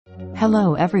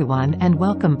Hello everyone and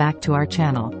welcome back to our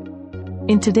channel.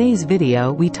 In today's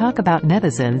video we talk about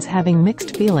netizens having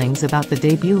mixed feelings about the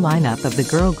debut lineup of the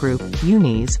girl group,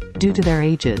 UNIS, due to their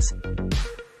ages.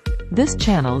 This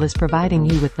channel is providing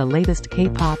you with the latest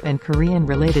K-pop and Korean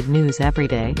related news every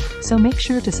day, so make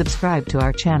sure to subscribe to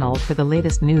our channel for the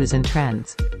latest news and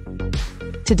trends.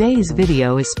 Today's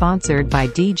video is sponsored by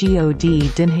DGOD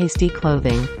Dinhasty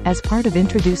Clothing, as part of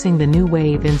introducing the new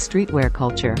wave in streetwear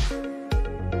culture.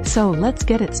 So let's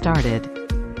get it started.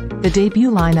 The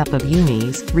debut lineup of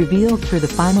UNIS, revealed for the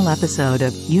final episode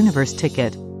of Universe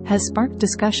Ticket, has sparked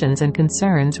discussions and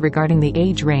concerns regarding the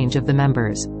age range of the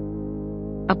members.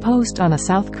 A post on a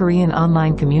South Korean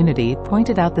online community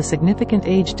pointed out the significant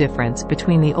age difference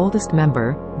between the oldest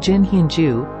member, Jin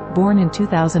Hyun-ju, born in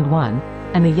 2001,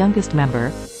 and the youngest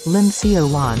member, Lim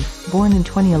Seo-won, born in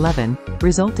 2011,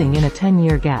 resulting in a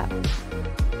 10-year gap.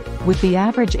 With the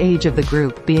average age of the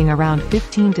group being around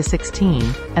 15 to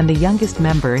 16, and the youngest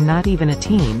member not even a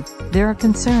teen, there are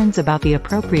concerns about the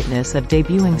appropriateness of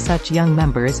debuting such young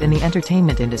members in the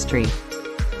entertainment industry.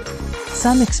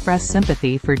 Some express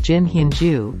sympathy for Jin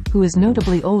Hyun-ju, who is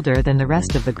notably older than the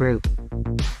rest of the group.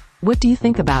 What do you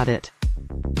think about it?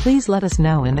 Please let us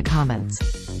know in the comments.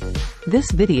 This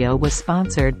video was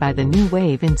sponsored by the new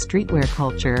wave in streetwear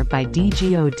culture by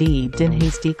DGOD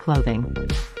Dinhasty Clothing.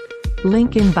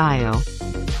 Link in bio.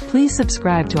 Please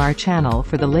subscribe to our channel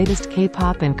for the latest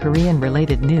K-pop and Korean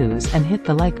related news and hit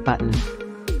the like button.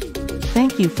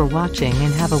 Thank you for watching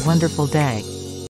and have a wonderful day.